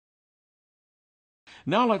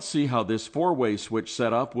Now let's see how this four-way switch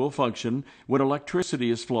setup will function when electricity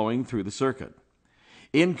is flowing through the circuit.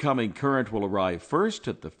 Incoming current will arrive first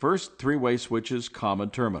at the first three-way switch's common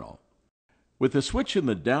terminal. With the switch in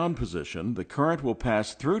the down position, the current will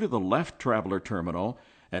pass through to the left traveler terminal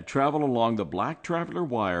and travel along the black traveler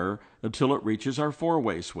wire until it reaches our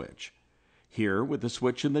four-way switch. Here, with the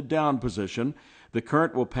switch in the down position, the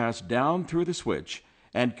current will pass down through the switch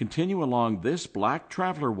and continue along this black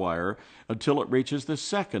traveler wire until it reaches the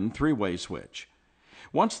second three-way switch.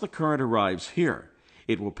 Once the current arrives here,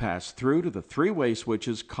 it will pass through to the three-way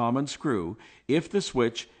switch's common screw if the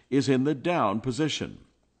switch is in the down position.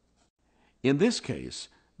 In this case,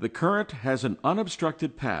 the current has an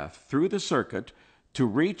unobstructed path through the circuit to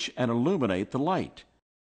reach and illuminate the light.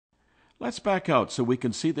 Let's back out so we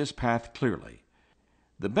can see this path clearly.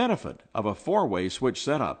 The benefit of a four-way switch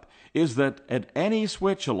setup is that at any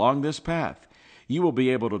switch along this path, you will be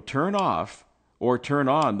able to turn off or turn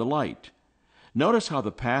on the light. Notice how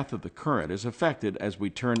the path of the current is affected as we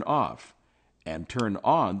turn off and turn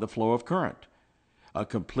on the flow of current. A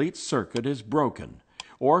complete circuit is broken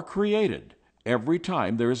or created every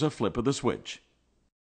time there is a flip of the switch.